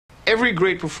every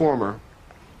great performer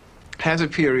has a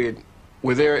period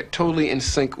where they're totally in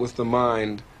sync with the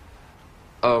mind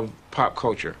of pop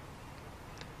culture.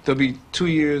 There'll be 2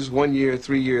 years, 1 year,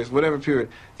 3 years, whatever period.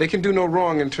 They can do no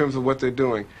wrong in terms of what they're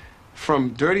doing. From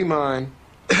Dirty Mind,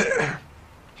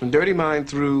 from Dirty Mind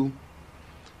through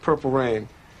Purple Rain,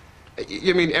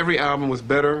 I mean, every album was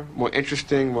better, more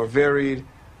interesting, more varied.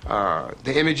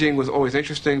 The imaging was always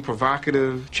interesting,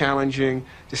 provocative, challenging.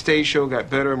 The stage show got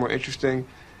better, more interesting.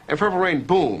 And Purple Rain,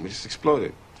 boom, it just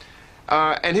exploded.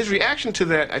 And his reaction to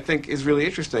that, I think, is really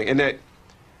interesting, in that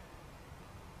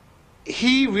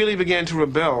he really began to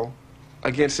rebel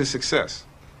against his success.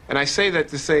 And I say that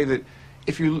to say that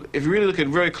if you really look at a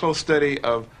very close study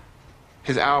of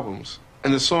his albums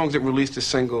and the songs that released as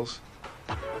singles,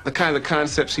 the kind of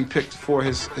concepts he picked for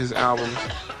his albums,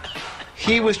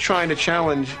 he was trying to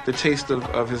challenge the taste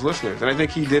of his listeners. And I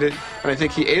think he did it, and I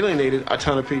think he alienated a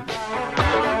ton of people.